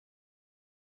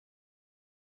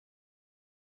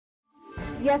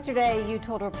Yesterday, you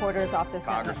told reporters off the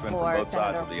Senate Congressmen floor, from both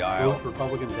sides of the aisle, both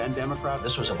Republicans and Democrats.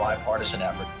 This was a bipartisan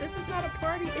effort. This is not a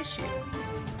party issue.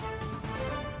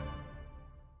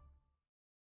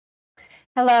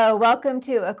 Hello, welcome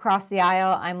to Across the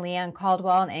Aisle. I'm Leigh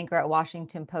Caldwell, an anchor at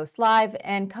Washington Post Live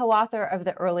and co-author of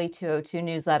the Early 202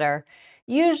 newsletter.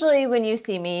 Usually when you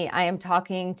see me, I am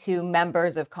talking to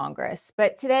members of Congress,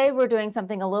 but today we're doing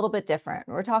something a little bit different.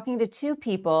 We're talking to two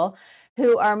people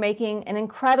who are making an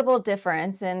incredible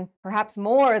difference, and perhaps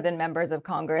more than members of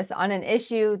Congress, on an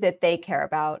issue that they care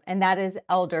about, and that is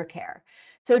elder care.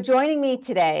 So joining me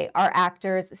today are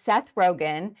actors Seth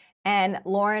Rogen and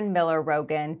Lauren Miller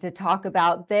Rogen to talk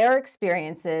about their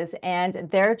experiences and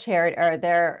their charity, or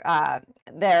their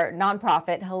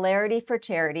nonprofit, Hilarity for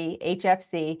Charity,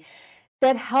 HFC,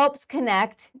 that helps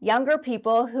connect younger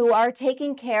people who are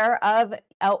taking care of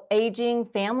aging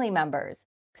family members.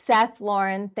 Seth,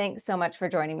 Lauren, thanks so much for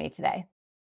joining me today.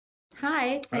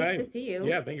 Hi, it's nice to see you.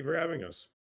 Yeah, thank you for having us.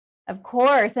 Of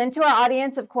course. And to our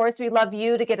audience, of course, we love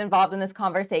you to get involved in this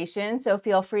conversation. So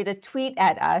feel free to tweet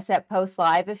at us at Post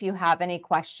Live if you have any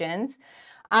questions.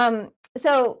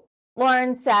 So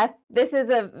Lauren, Seth, this is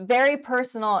a very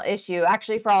personal issue,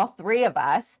 actually, for all three of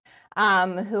us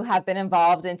who have been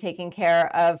involved in taking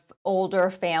care of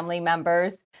older family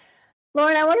members.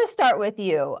 Lauren, I want to start with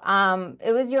you.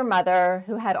 It was your mother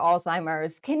who had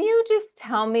Alzheimer's. Can you just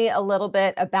tell me a little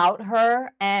bit about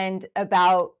her and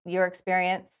about your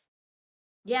experience?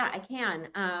 Yeah, I can.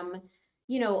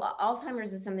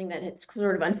 Alzheimer's is something that has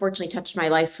sort of unfortunately touched my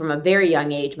life from a very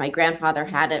young age. My grandfather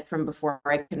had it from before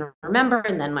I can remember,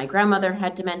 and then my grandmother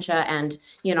had dementia. And,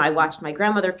 I watched my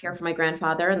grandmother care for my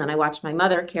grandfather, and then I watched my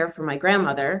mother care for my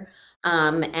grandmother.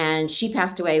 And she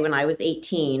passed away when I was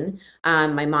 18.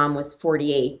 My mom was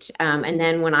 48. And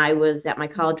then when I was at my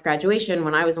college graduation,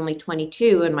 when I was only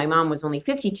 22 and my mom was only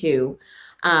 52,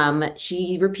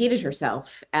 she repeated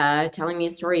herself, telling me a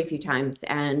story a few times,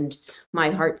 and my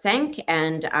heart sank,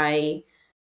 and I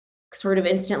sort of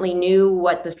instantly knew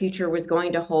what the future was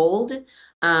going to hold.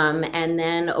 And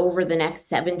then over the next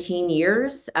 17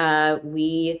 years,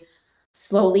 we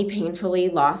slowly, painfully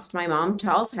lost my mom to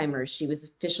Alzheimer's. She was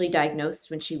officially diagnosed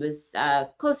when she was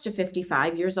close to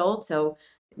 55 years old, so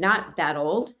not that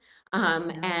old.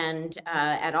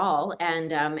 At all.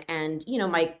 And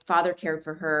my father cared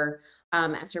for her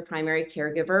as her primary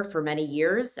caregiver for many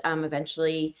years.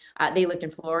 Eventually, they lived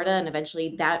in Florida, and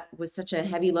eventually that was such a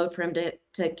heavy load for him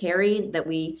to carry that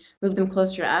we moved them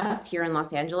closer to us here in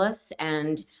Los Angeles,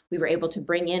 and we were able to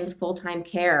bring in full-time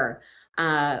care,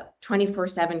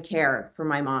 24/7 care for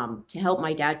my mom to help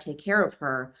my dad take care of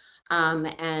her.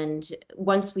 And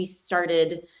once we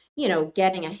started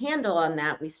getting a handle on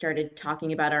that, we started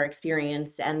talking about our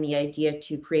experience, and the idea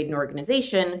to create an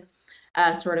organization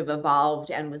sort of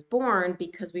evolved and was born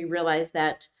because we realized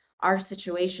that our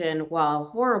situation, while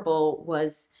horrible,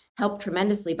 was helped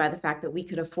tremendously by the fact that we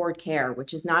could afford care,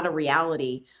 which is not a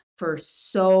reality for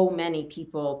so many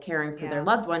people caring for their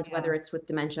loved ones, whether it's with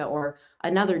dementia or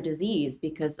another disease,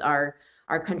 because our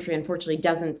country unfortunately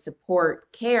doesn't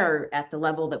support care at the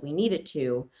level that we need it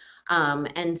to.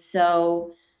 And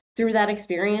so through that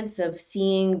experience of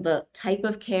seeing the type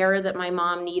of care that my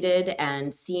mom needed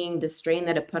and seeing the strain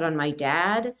that it put on my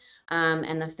dad,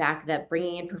 and the fact that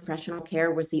bringing in professional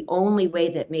care was the only way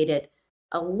that made it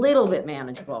a little bit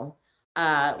manageable,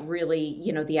 really,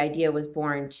 the idea was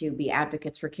born to be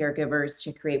advocates for caregivers,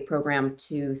 to create programs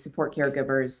to support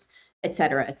caregivers, et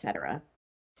cetera, et cetera.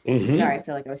 Mm-hmm. Sorry, I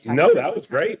feel like I was talking. No, that was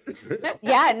great.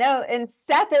 Yeah, no. And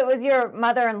Seth, it was your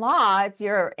mother-in-law, it's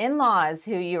your in-laws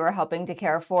who you were helping to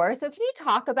care for. So can you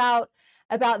talk about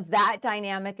that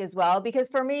dynamic as well? Because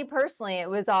for me personally, it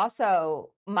was also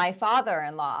my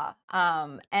father-in-law.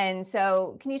 And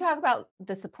so can you talk about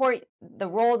the support, the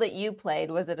role that you played?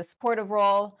 Was it a supportive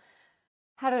role?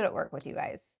 How did it work with you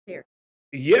guys? Here.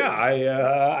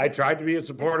 Yeah, I tried to be as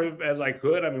supportive as I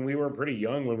could. I mean, we were pretty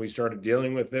young when we started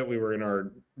dealing with it. We were in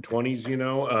our 20s,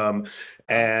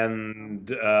 and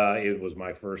it was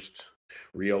my first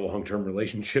real long-term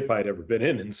relationship I'd ever been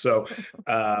in. And so,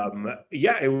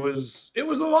 yeah, it was a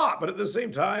lot, but at the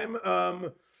same time,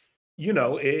 I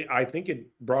think it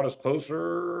brought us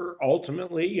closer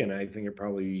ultimately, and I think it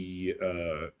probably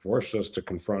forced us to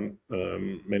confront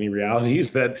many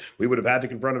realities that we would have had to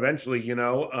confront eventually,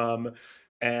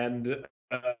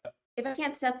 If I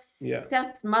can't,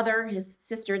 Seth's mother, his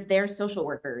sister, they're social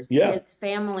workers. Yeah. His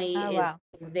family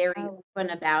is very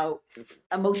open about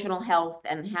emotional health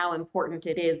and how important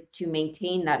it is to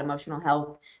maintain that emotional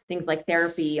health. Things like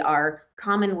therapy are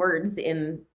common words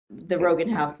in the Rogen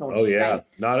household. Oh yeah,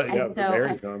 right?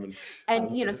 very common.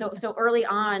 And so early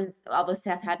on, although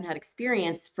Seth hadn't had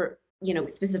experience,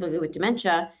 specifically with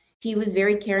dementia, he was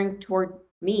very caring toward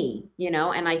me,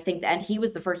 and I think and he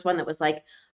was the first one that was like,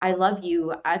 I love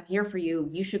you, I'm here for you,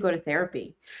 you should go to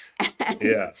therapy. And,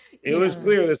 Yeah, it you know, was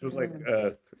clear this was like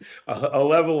a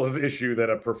level of issue that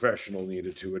a professional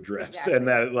needed to address, and exactly.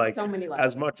 that like So many as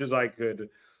levels. much as I could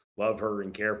love her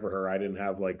and care for her, I didn't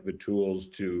have like the tools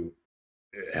to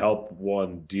help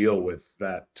one deal with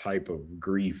that type of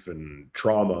grief and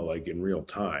trauma like in real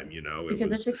time. It Because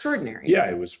was it's extraordinary. yeah,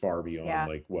 it was far beyond Yeah.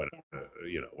 like what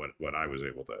what I was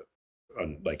able to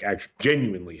like actually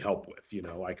genuinely help with.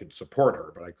 I could support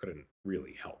her, but I couldn't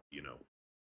really help.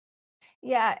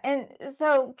 Yeah. And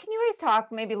so, can you guys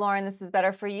talk? Maybe, Lauren, this is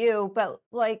better for you, but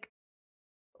like,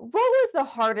 what was the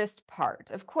hardest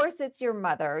part? Of course, it's your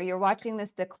mother. You're watching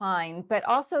this decline, but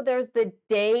also there's the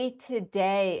day to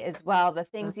day as well, the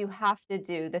things you have to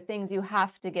do, the things you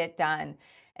have to get done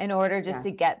in order just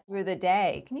Yeah. to get through the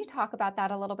day. Can you talk about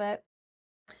that a little bit?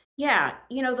 Yeah,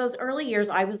 those early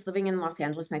years, I was living in Los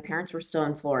Angeles. My parents were still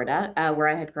in Florida, where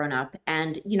I had grown up.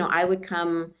 And, I would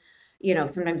come,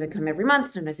 sometimes I'd come every month,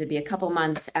 sometimes it'd be a couple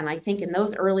months. And I think in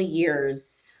those early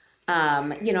years,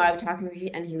 I would talk to him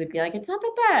and he would be like, it's not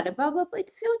that bad. Blah, blah, blah.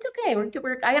 It's okay.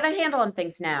 I got a handle on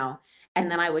things now. And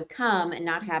then I would come and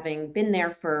not having been there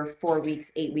for 4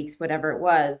 weeks, 8 weeks, whatever it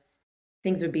was,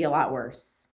 things would be a lot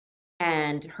worse.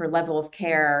 And her level of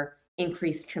care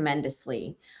increased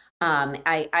tremendously.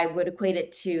 I would equate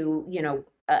it to,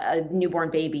 a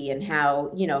newborn baby and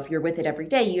how, if you're with it every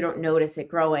day, you don't notice it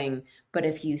growing. But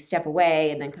if you step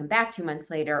away and then come back 2 months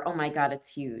later, oh my God, it's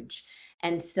huge.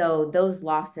 And so those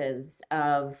losses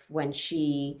of when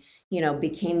she,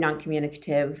 became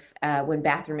non-communicative, when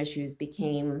bathroom issues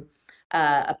became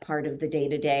a part of the day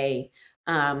to day,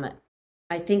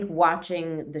 I think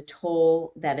watching the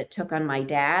toll that it took on my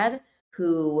dad,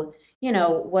 who,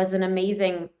 was an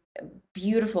amazing,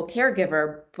 beautiful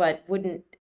caregiver, but wouldn't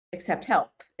accept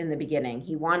help in the beginning.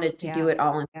 He wanted to do Yeah. it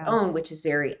all on his Yeah. own, which is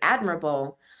very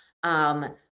admirable,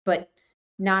 but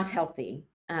not healthy.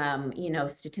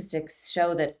 Statistics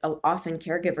show that often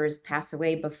caregivers pass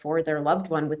away before their loved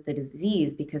one with the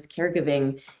disease because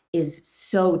caregiving is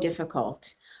so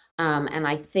difficult. And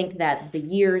I think that the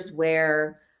years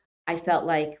where I felt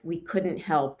like we couldn't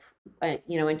help,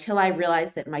 until I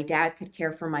realized that my dad could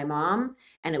care for my mom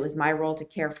and it was my role to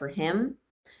care for him,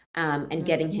 and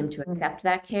getting him to accept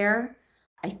that care.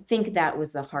 I think that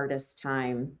was the hardest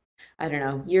time. I don't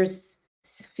know, years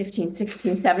 15,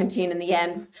 16, 17 in the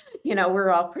end,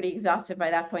 we're all pretty exhausted by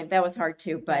that point. That was hard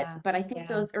too. Yeah. But I think Yeah.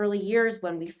 those early years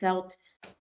when we felt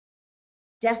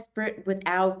desperate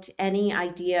without any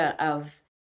idea of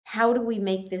how do we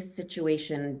make this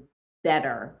situation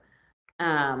better,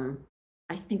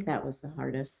 I think that was the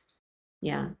hardest.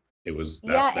 Yeah. It was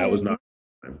Yeah. that was not.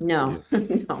 No,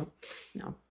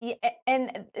 no. Yeah,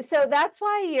 and so that's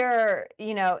why your,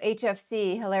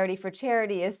 HFC, Hilarity for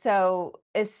Charity, is so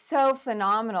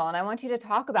phenomenal. And I want you to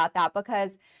talk about that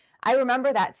because I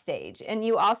remember that stage. And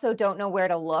you also don't know where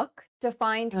to look to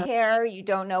find care. You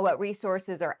don't know what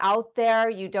resources are out there.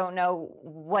 You don't know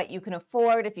what you can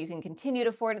afford, if you can continue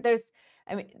to afford it.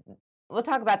 We'll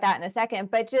talk about that in a second,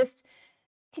 but just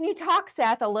can you talk,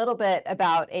 Seth, a little bit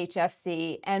about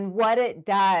HFC and what it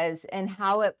does and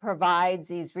how it provides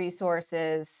these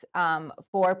resources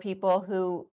for people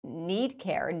who need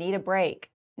care, need a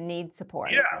break, need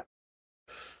support? Yeah,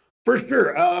 for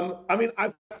sure.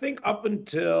 I think up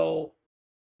until,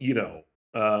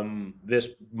 this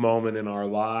moment in our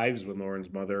lives when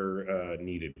Lauren's mother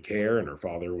needed care and her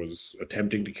father was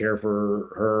attempting to care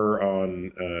for her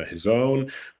on his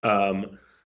own.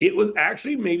 It was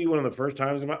actually maybe one of the first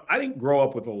times I didn't grow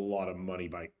up with a lot of money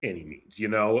by any means.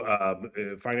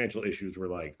 Financial issues were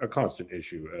like a constant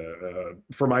issue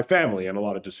for my family, and a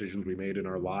lot of decisions we made in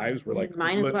our lives were like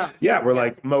Mine as well. yeah, we're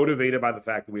like motivated by the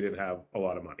fact that we didn't have a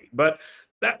lot of money. But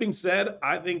that being said,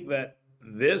 I think that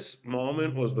this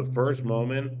moment was the first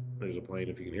moment, there's a plane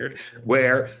if you can hear it,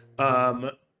 where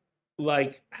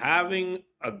like having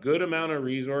a good amount of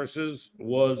resources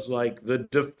was like the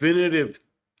definitive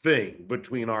thing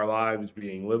between our lives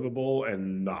being livable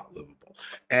and not livable.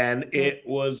 And it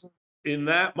was in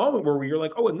that moment where you're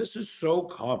like, oh, and this is so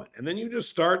common. And then you just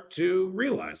start to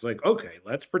realize, like, okay,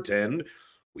 let's pretend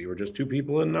we were just two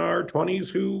people in our 20s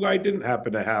who I didn't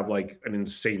happen to have like an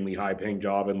insanely high paying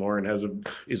job, and Lauren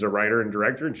is a writer and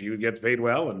director and she gets paid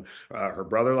well, and her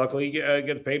brother luckily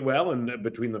gets paid well, and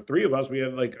between the three of us we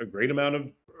had like a great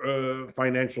amount of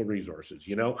financial resources.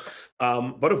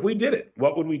 But if we did it,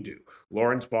 what would we do?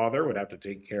 Lauren's father would have to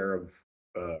take care of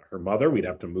her mother. We'd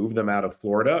have to move them out of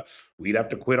Florida. We'd have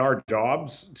to quit our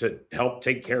jobs to help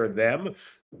take care of them.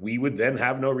 We would then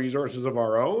have no resources of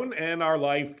our own, and our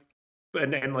life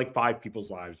and like 5 people's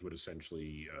lives would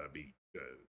essentially be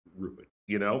ruined,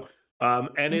 you know?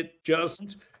 And it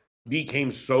just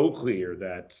became so clear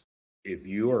that if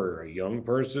you are a young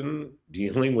person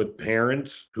dealing with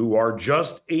parents who are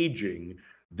just aging,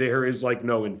 there is like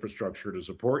no infrastructure to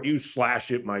support you,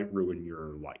 slash it might ruin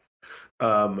your life.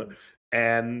 Um,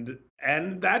 and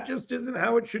that just isn't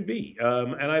how it should be.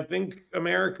 And I think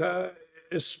America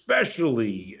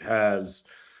especially has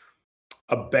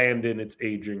abandoned its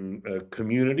aging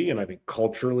community, and I think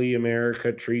culturally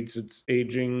America treats its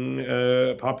aging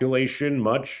population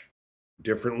much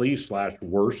differently slash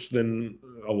worse than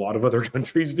a lot of other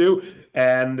countries do,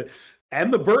 and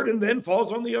the burden then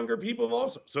falls on the younger people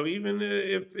also. So even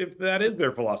if that is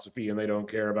their philosophy and they don't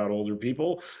care about older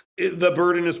people, the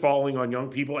burden is falling on young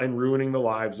people and ruining the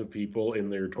lives of people in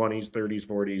their 20s, 30s,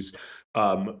 40s,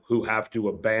 who have to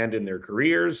abandon their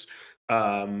careers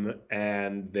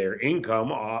and their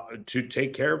income to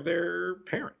take care of their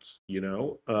parents, you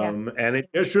know? And it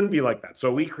just shouldn't be like that.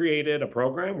 So we created a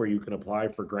program where you can apply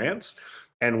for grants,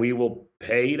 and we will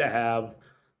pay to have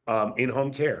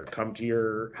in-home care come to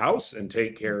your house and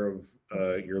take care of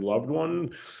your loved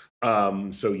one,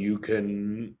 so you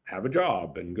can have a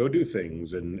job and go do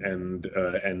things, and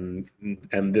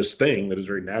this thing that is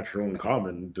very natural and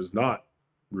common does not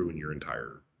ruin your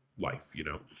entire life, you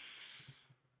know?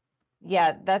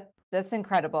 Yeah, that's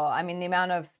incredible. I mean, the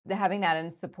amount of having that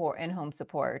in home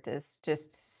support is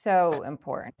just so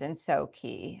important and so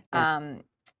key. Yeah.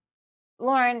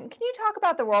 Lauren, can you talk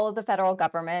about the role of the federal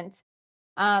government?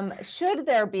 Should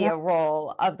there be a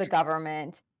role of the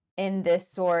government in this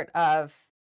sort of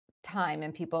time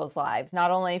in people's lives, not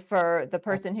only for the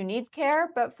person who needs care,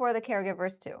 but for the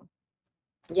caregivers too?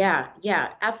 Yeah,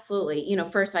 absolutely.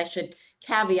 First I should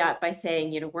caveat by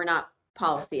saying, we're not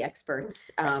policy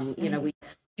experts. We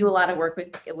do a lot of work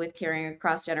with caring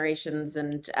across generations,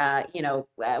 and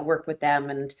work with them,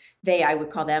 and I would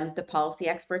call them the policy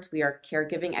experts. We are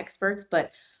caregiving experts,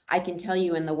 but I can tell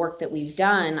you in the work that we've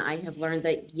done, I have learned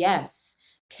that yes,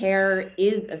 care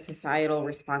is a societal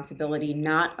responsibility,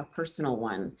 not a personal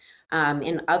one.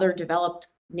 In other developed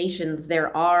nations,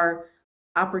 there are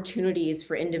opportunities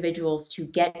for individuals to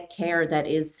get care that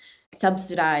is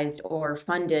subsidized or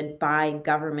funded by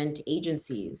government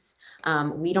agencies.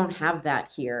 We don't have that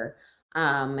here.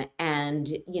 And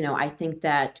I think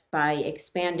that by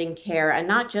expanding care, and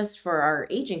not just for our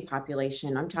aging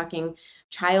population, I'm talking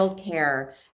child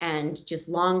care and just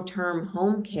long-term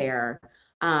home care,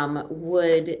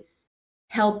 would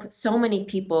help so many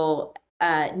people,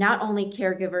 not only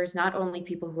caregivers, not only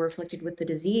people who are afflicted with the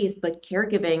disease, but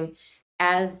caregiving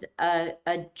as a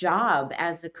job,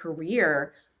 as a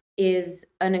career, is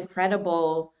an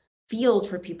incredible field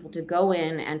for people to go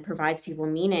in and provides people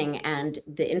meaning. And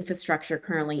the infrastructure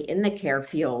currently in the care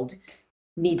field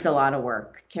needs a lot of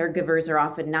work. Caregivers are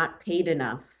often not paid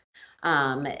enough.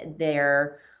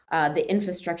 The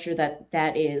infrastructure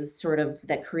that is sort of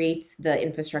that creates the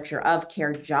infrastructure of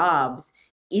care jobs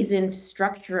isn't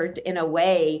structured in a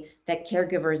way that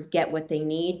caregivers get what they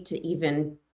need to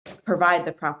even provide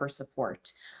the proper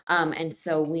support. And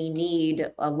so we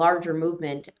need a larger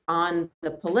movement on the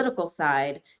political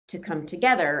side to come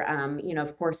together.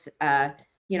 Of course,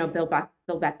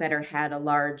 Build Back Better had a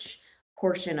large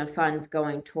portion of funds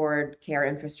going toward care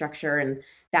infrastructure, and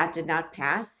that did not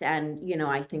pass. And,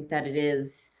 I think that it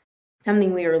is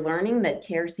something we are learning, that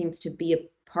care seems to be a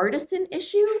partisan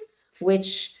issue,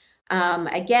 which,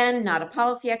 again, not a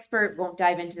policy expert, won't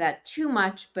dive into that too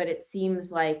much, but it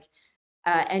seems like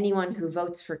anyone who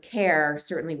votes for care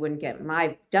certainly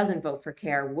doesn't vote for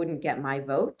care, wouldn't get my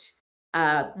vote,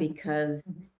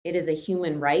 because it is a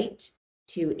human right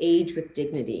to age with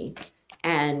dignity.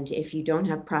 And if you don't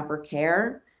have proper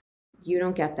care, you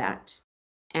don't get that.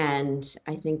 And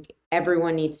I think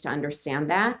everyone needs to understand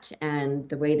that. And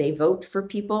the way they vote for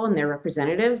people and their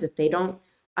representatives, if they don't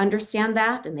understand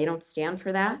that and they don't stand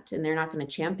for that, and they're not going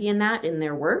to champion that in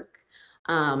their work,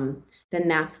 then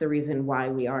that's the reason why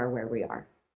we are where we are.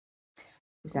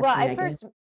 Well, I first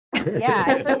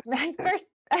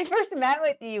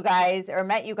met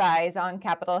you guys on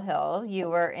Capitol Hill. You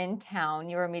were in town.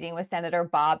 You were meeting with Senator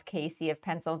Bob Casey of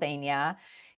Pennsylvania.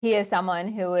 He is someone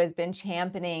who has been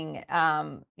championing,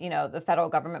 the federal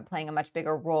government playing a much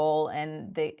bigger role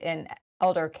in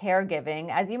elder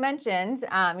caregiving. As you mentioned,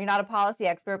 you're not a policy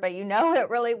expert, but you know it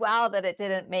really well that it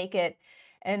didn't make it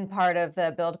in part of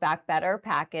the Build Back Better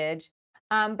package.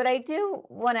 But I do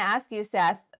want to ask you,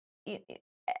 Seth,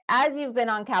 as you've been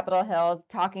on Capitol Hill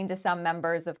talking to some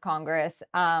members of Congress,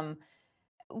 what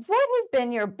has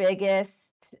been your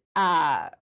biggest,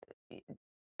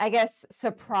 I guess,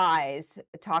 surprise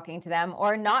talking to them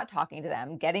or not talking to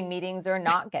them, getting meetings or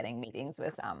not getting meetings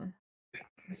with some?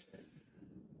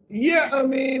 Yeah, I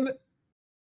mean,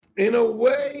 in a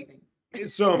way,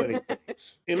 so many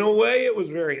things. In a way, it was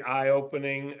very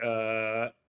eye-opening. I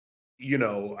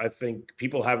think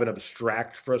people have an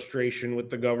abstract frustration with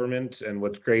the government, and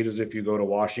what's great is if you go to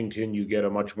Washington, you get a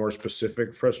much more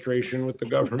specific frustration with the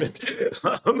government.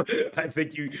 I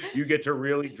think you get to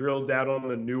really drill down on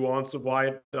the nuance of why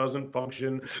it doesn't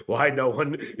function, why no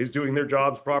one is doing their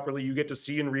jobs properly. You get to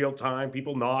see in real time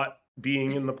people not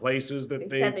being in the places that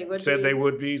they said they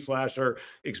would be, slash are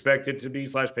expected to be,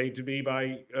 slash paid to be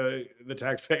by the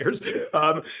taxpayers.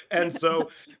 And so,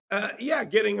 yeah,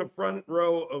 getting a front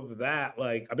row of that,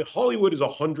 like, I mean, Hollywood is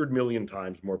 100 million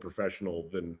times more professional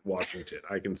than Washington.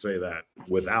 I can say that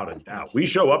without a doubt. We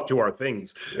show up to our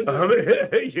things. I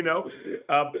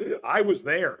was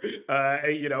there,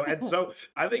 and so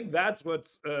I think that's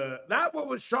what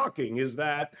was shocking is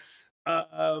that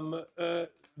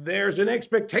there's an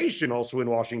expectation also in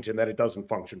Washington that it doesn't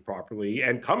function properly.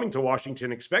 And coming to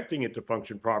Washington expecting it to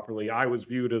function properly, I was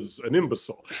viewed as an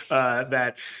imbecile.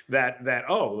 That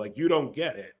you don't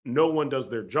get it. No one does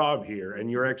their job here,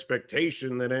 and your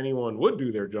expectation that anyone would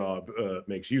do their job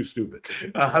makes you stupid.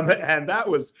 And that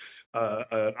was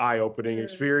an eye-opening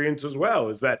experience as well.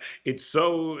 Is that it's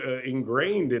so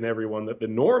ingrained in everyone that the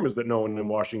norm is that no one in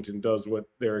Washington does what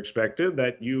they're expected.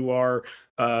 That you are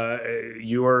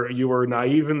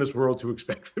naive in this world to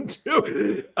expect them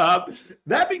to.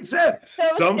 That being said,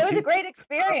 so it was a great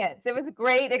experience. It was a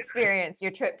great experience,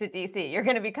 your trip to DC. You're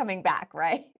going to be coming back,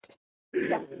 right?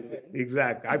 Yeah.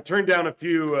 Exactly. I've turned down a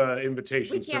few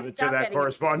invitations to that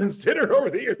correspondence dinner over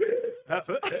the years. I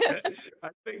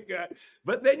think,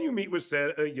 but then you meet with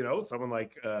someone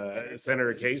like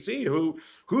Senator Casey, who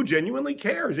genuinely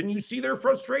cares, and you see their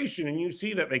frustration, and you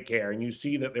see that they care, and you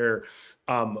see that they're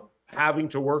having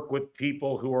to work with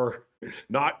people who are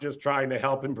not just trying to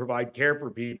help and provide care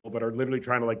for people, but are literally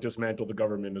trying to like dismantle the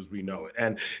government as we know it.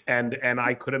 And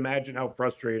I could imagine how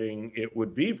frustrating it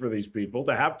would be for these people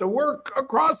to have to work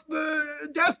across the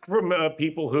desk from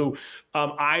people who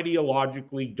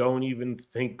ideologically don't even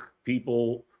think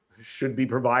people should be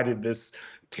provided this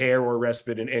care or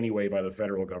respite in any way by the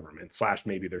federal government, /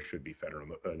 maybe there should be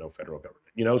no federal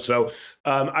government, So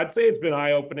I'd say it's been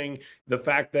eye-opening. The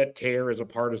fact that care is a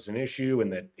partisan issue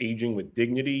and that aging with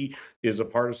dignity is a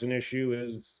partisan issue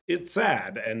it's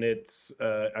sad. And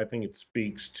I think it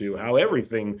speaks to how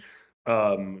everything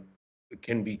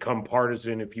can become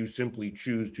partisan if you simply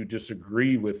choose to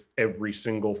disagree with every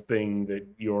single thing that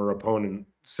your opponent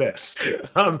says,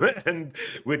 and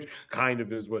which kind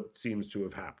of is what seems to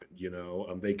have happened.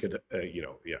 They could,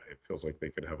 it feels like they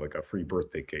could have like a free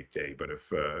birthday cake day, but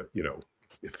if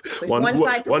one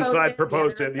side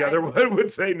proposed it, the other one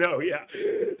would say no. Yeah.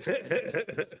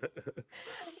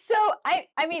 So I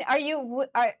mean,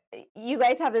 you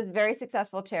guys have this very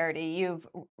successful charity. You've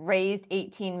raised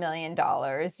 $18 million.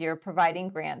 You're providing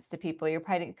grants to people. You're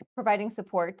providing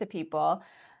support to people.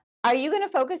 Are you going to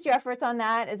focus your efforts on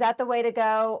that? Is that the way to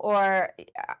go? Or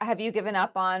have you given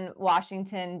up on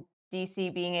Washington, D.C.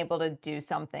 being able to do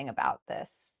something about this?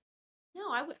 No,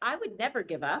 I would never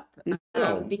give up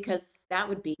because that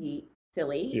would be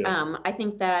silly. Yeah. I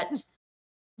think that,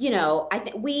 I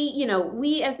think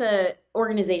we as a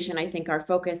organization, I think our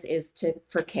focus is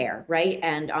for care, right?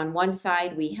 And on one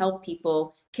side, we help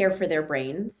people care for their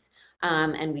brains.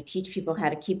 And we teach people how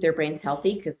to keep their brains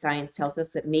healthy because science tells us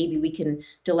that maybe we can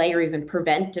delay or even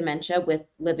prevent dementia with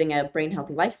living a brain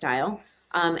healthy lifestyle.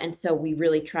 And so we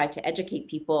really try to educate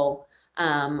people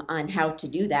on how to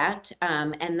do that.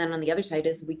 And then on the other side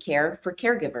is we care for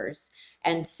caregivers.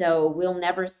 And so we'll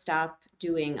never stop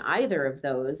doing either of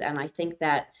those. And I think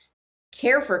that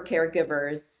care for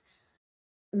caregivers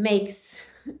makes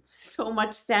so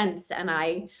much sense. And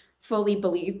I fully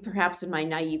believe, perhaps in my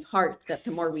naive heart, that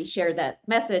the more we share that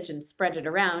message and spread it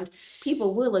around,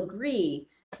 people will agree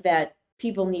that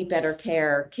people need better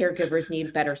care, caregivers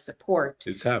need better support.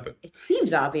 It's happened. It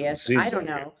seems obvious. I don't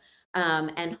know.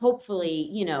 And hopefully,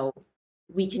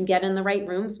 we can get in the right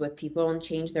rooms with people and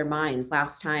change their minds.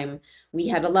 Last time we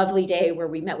had a lovely day where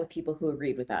we met with people who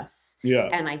agreed with us. Yeah.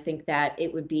 And I think that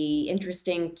it would be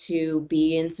interesting to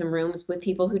be in some rooms with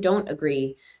people who don't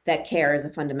agree that care is a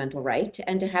fundamental right,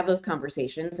 and to have those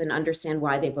conversations and understand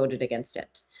why they voted against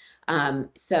it.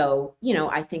 So,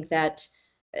 I think that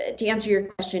to answer your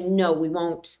question, no, we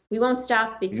won't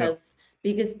stop because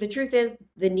because the truth is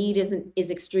the need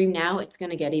is extreme now. It's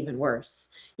going to get even worse.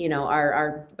 You know,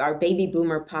 our baby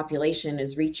boomer population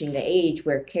is reaching the age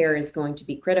where care is going to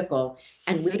be critical,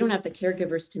 and we don't have the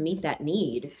caregivers to meet that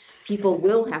need. People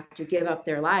will have to give up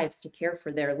their lives to care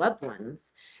for their loved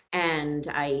ones. And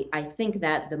I think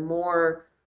that the more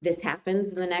this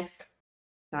happens in the next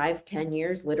 5-10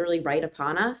 years, literally right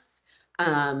upon us,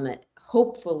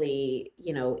 hopefully,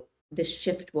 you know, this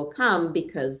shift will come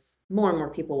because more and more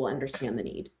people will understand the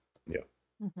need. Yeah.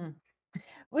 Mm-hmm.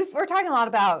 We're talking a lot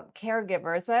about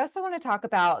caregivers, but I also want to talk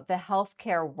about the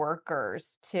healthcare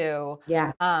workers too.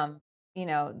 Yeah. You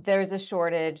know, there's a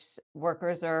shortage.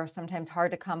 Workers are sometimes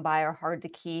hard to come by or hard to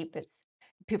keep. It's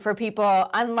for people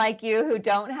unlike you who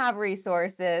don't have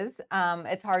resources.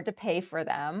 It's hard to pay for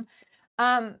them.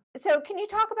 So can you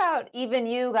talk about even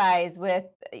you guys with,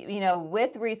 you know,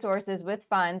 with resources, with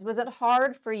funds, was it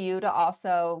hard for you to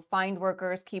also find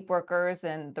workers, keep workers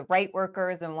and the right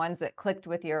workers and ones that clicked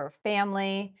with your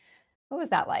family? What was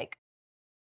that like?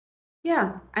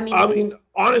 Yeah. I mean,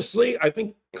 honestly, I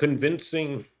think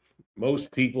convincing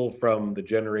most people from the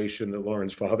generation that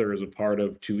Lauren's father is a part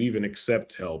of to even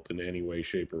accept help in any way,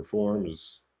 shape, or form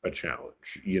is a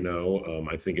challenge. You know,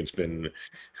 I think it's been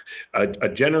a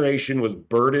generation was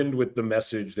burdened with the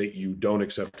message that you don't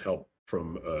accept help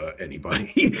from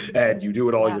anybody and you do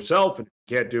it all Yeah. yourself, and if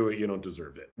you can't do it, you don't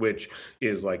deserve it, which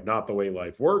is like not the way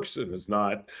life works, and it's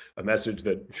not a message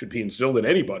that should be instilled in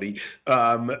anybody.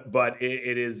 But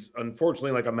it is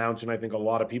unfortunately like a mountain I think a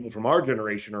lot of people from our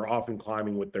generation are often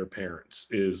climbing with their parents,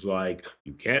 is like,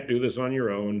 you can't do this on your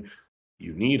own,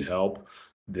 you need help.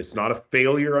 It's not a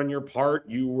failure on your part.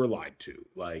 You were lied to.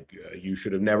 Like, you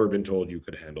should have never been told you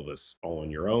could handle this all on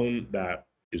your own. That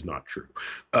is not true.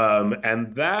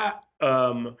 And that,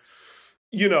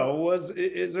 you know,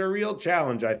 is a real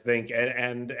challenge, I think.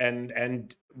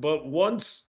 But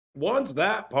once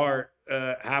that part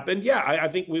happened, yeah, I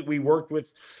think we worked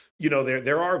with, you know,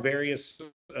 there are various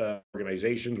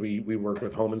organizations. We work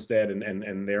with Home Instead,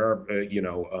 and there are you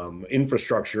know,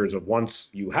 infrastructures of once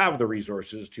you have the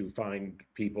resources to find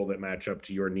people that match up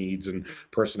to your needs and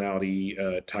personality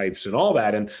types and all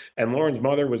that. And Lauren's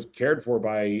mother was cared for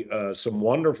by some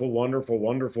wonderful, wonderful,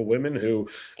 wonderful women who,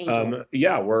 Angels.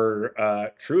 yeah,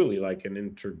 were truly like an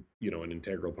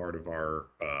integral part of our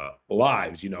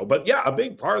lives. You know, but yeah, a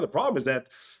big part of the problem is that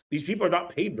these people are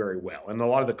not paid very well, and a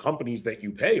lot of the companies that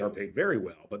you pay are paid very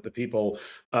well, but the people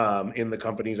in the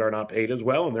companies are not paid as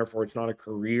well, and therefore it's not a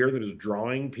career that is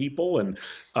drawing people. And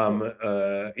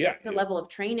yeah, the level of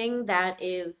training that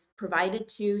is provided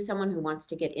to someone who wants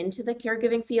to get into the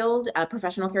caregiving field,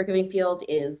 professional caregiving field,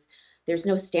 is there's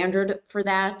no standard for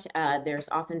that. There's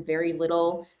often very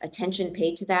little attention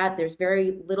paid to that. There's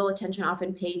very little attention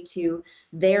often paid to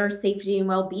their safety and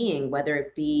well-being, whether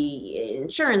it be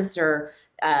insurance or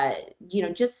you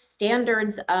know, just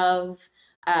standards of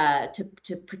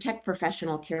to protect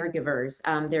professional caregivers.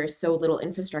 There is so little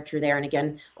infrastructure there, and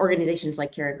again, organizations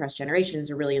like Care Across Generations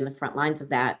are really in the front lines of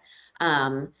that.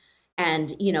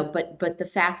 And you know, but the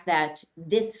fact that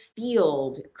this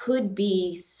field could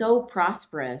be so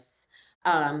prosperous,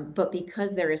 but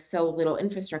because there is so little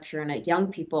infrastructure in it,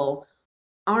 young people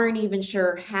aren't even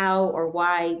sure how or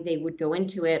why they would go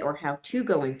into it or how to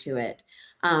go into it.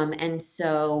 And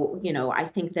so, you know, I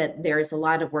think that there's a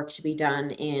lot of work to be done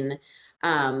in,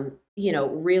 you know,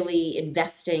 really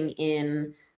investing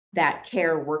in that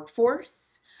care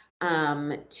workforce,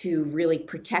 to really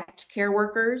protect care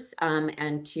workers,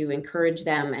 and to encourage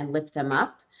them and lift them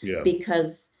up. yeah,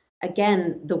 Because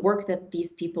again, the work that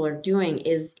these people are doing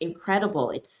is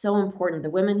incredible. It's so important. The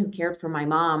women who cared for my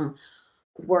mom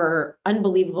were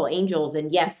unbelievable angels.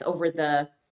 And yes, over the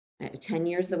 10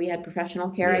 years that we had professional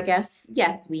care, I yeah. guess,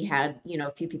 yes, we had, you know,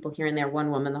 a few people here and there,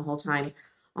 one woman the whole time.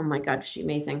 Oh my God, she's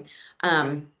amazing.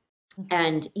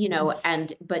 And, you know,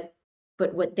 but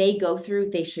what they go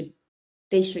through, they should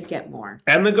get more.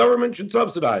 And the government should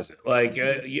subsidize it. Like,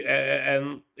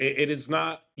 and it is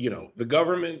not, you know, the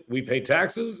government, we pay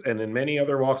taxes, and in many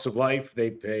other walks of life,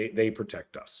 they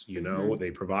protect us. You know, they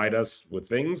provide us with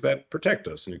things that protect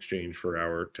us in exchange for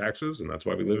our taxes, and that's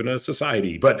why we live in a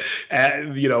society. But,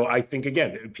 you know, I think,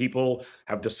 again, people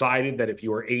have decided that if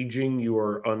you are aging, you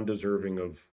are undeserving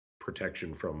of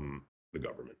protection from the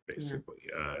government, basically.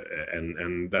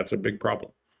 And that's a big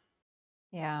problem.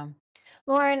 Yeah.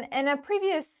 Lauren, in a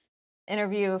previous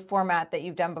interview format that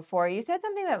you've done before, you said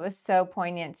something that was so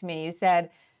poignant to me. You said,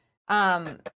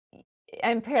 um,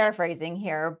 I'm paraphrasing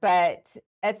here, but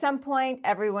at some point,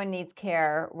 everyone needs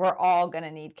care. We're all going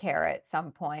to need care at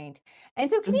some point.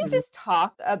 And so, can you just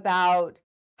talk about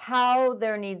how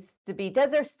there needs to be, does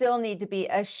there still need to be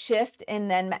a shift in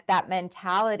then that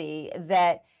mentality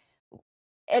that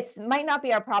it's might not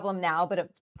be our problem now, but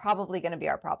it's probably going to be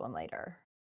our problem later?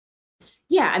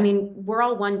 Yeah, I mean, we're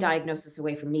all one diagnosis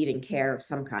away from needing care of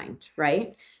some kind,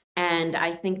 right? And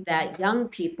I think that young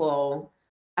people,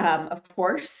 of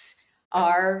course,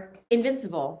 are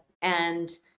invincible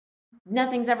and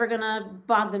nothing's ever going to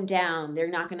bog them down. They're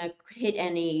not going to hit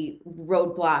any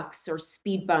roadblocks or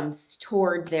speed bumps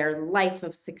toward their life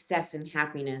of success and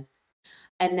happiness.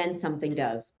 And then something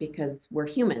does, because we're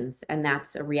humans and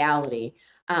that's a reality.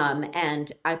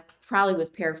 And I probably was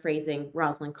paraphrasing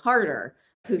Rosalind Carter,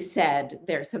 who said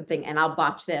there's something, and I'll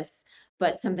botch this,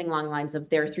 but something along the lines of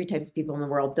there are three types of people in the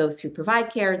world: those who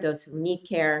provide care, those who need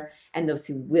care, and those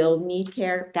who will need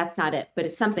care. That's not it, but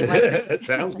it's something like that. It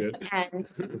sounds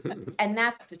good. And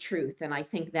that's the truth. And I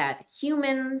think that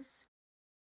humans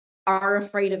are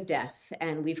afraid of death,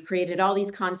 and we've created all these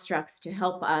constructs to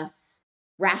help us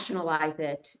rationalize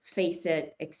it, face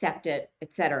it, accept it,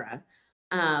 etc.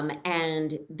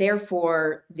 And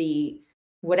therefore, the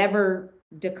whatever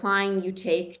decline you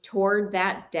take toward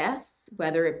that death,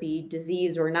 whether it be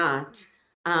disease or not,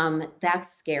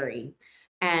 that's scary.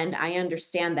 And I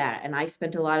understand that. And I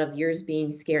spent a lot of years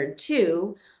being scared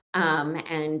too,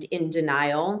 and in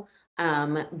denial.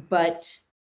 But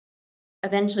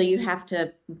eventually you have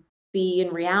to be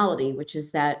in reality, which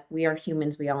is that we are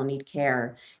humans, we all need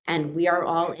care, and we are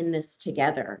all in this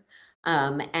together.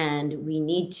 And we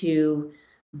need to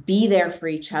be there for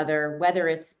each other, whether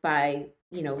it's by,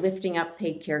 lifting up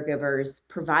paid caregivers,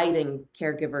 providing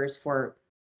caregivers for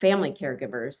family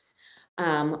caregivers,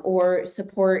 or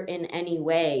support in any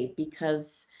way,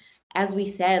 because as we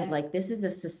said, like, this is a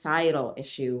societal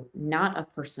issue, not a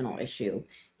personal issue.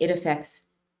 It affects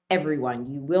everyone.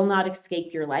 You will not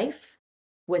escape your life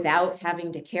without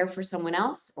having to care for someone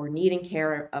else or needing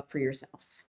care up for yourself.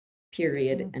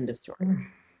 Period. End of story.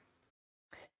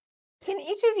 Can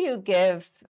each of you give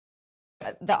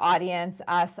the audience,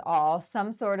 us all,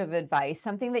 some sort of advice,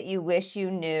 something that you wish you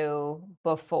knew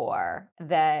before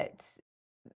that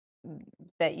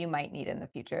you might need in the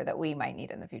future, that we might need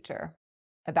in the future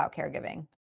about caregiving?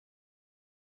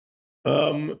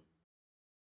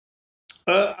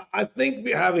 I think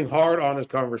having hard, honest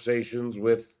conversations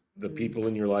with the people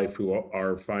in your life who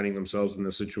are finding themselves in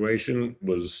this situation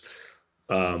was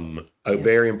a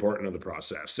very important of the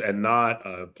process, and not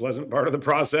a pleasant part of the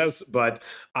process. But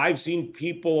I've seen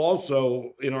people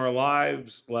also in our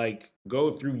lives like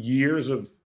go through years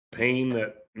of pain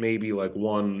that maybe like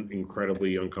one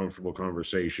incredibly uncomfortable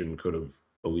conversation could have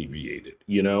alleviated,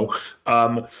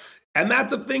 and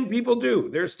that's a thing people do.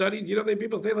 There's studies,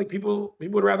 people say like people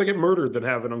would rather get murdered than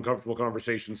have an uncomfortable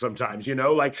conversation sometimes,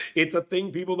 like it's a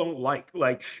thing people don't like.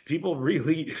 Like people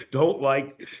really don't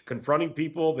like confronting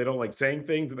people. They don't like saying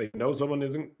things that they know someone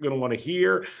isn't going to want to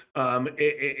hear.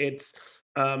 It's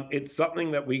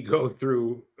something that we go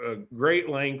through great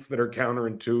lengths that are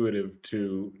counterintuitive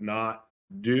to not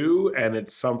do. And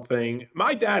it's something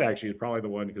my dad actually is probably the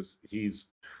one, because he's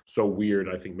so weird.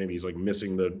 I think maybe he's like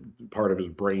missing the part of his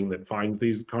brain that finds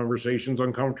these conversations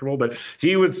uncomfortable. But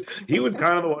he was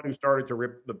kind of the one who started to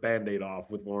rip the Band-Aid off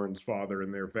with Lauren's father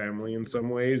and their family in some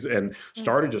ways, and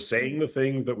started just saying the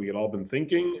things that we had all been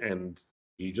thinking. And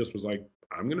he just was like,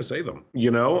 I'm going to say them,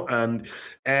 and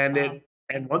wow.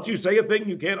 And once you say a thing,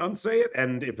 you can't unsay it.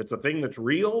 And if it's a thing that's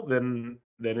real, then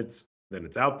it's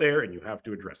out there and you have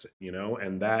to address it,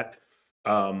 and that,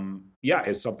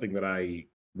 is something that I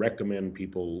recommend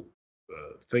people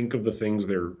think of the things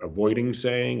they're avoiding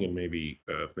saying, and maybe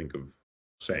think of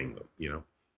saying them,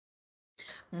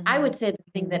 I would say the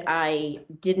thing that I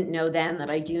didn't know then that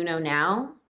I do know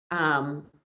now,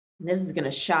 this is going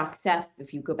to shock Seth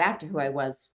if you go back to who I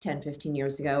was 10, 15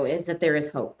 years ago, is that there is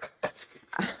hope.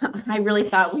 I really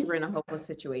thought we were in a hopeless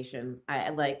situation.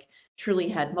 I truly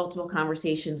had multiple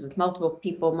conversations with multiple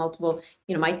people,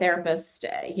 my therapist,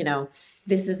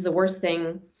 this is the worst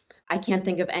thing. I can't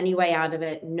think of any way out of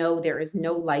it. No, there is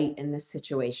no light in this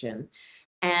situation.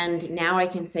 And now I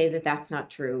can say that that's not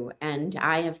true. And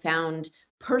I have found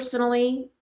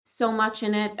personally so much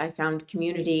in it. I found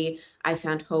community, I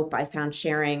found hope, I found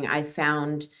sharing, I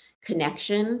found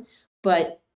connection.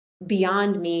 But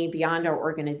beyond me, beyond our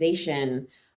organization,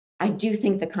 I do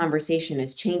think the conversation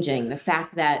is changing. The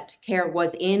fact that care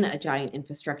was in a giant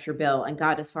infrastructure bill and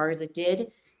got as far as it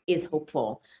did is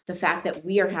hopeful. The fact that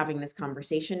we are having this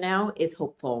conversation now is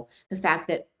hopeful. The fact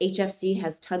that HFC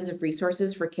has tons of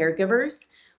resources for caregivers,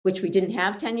 which we didn't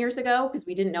have 10 years ago because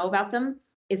we didn't know about them,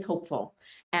 is hopeful.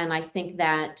 And I think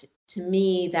that, to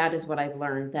me, that is what I've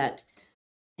learned, that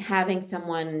having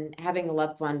a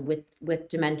loved one with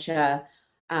dementia,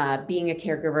 being a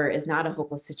caregiver is not a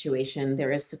hopeless situation.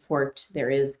 There is support, there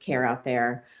is care out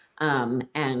there, and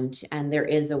there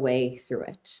is a way through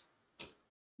it.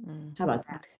 How about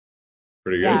that?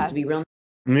 Pretty I good. used to be real.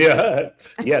 Yeah.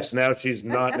 Yes. Now she's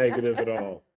not negative at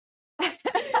all.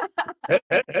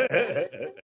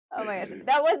 Oh my gosh,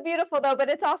 that was beautiful though, but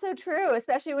it's also true,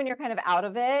 especially when you're kind of out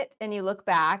of it and you look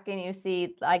back and you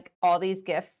see like all these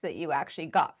gifts that you actually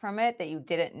got from it that you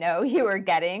didn't know you were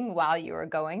getting while you were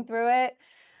going through it.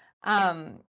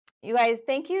 You guys,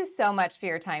 thank you so much for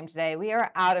your time today. We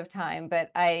are out of time,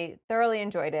 but I thoroughly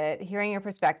enjoyed it, hearing your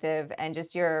perspective and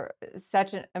just your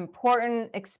such an important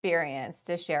experience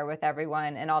to share with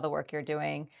everyone and all the work you're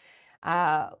doing.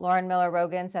 Lauren Miller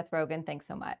Rogen, Seth Rogen, thanks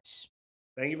so much.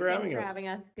 Thank you for Thanks having for us. having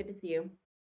us. Good to see you.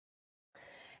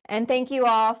 And thank you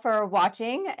all for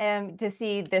watching. To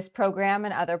see this program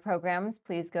and other programs,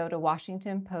 please go to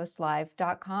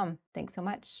WashingtonPostLive.com. Thanks so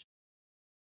much.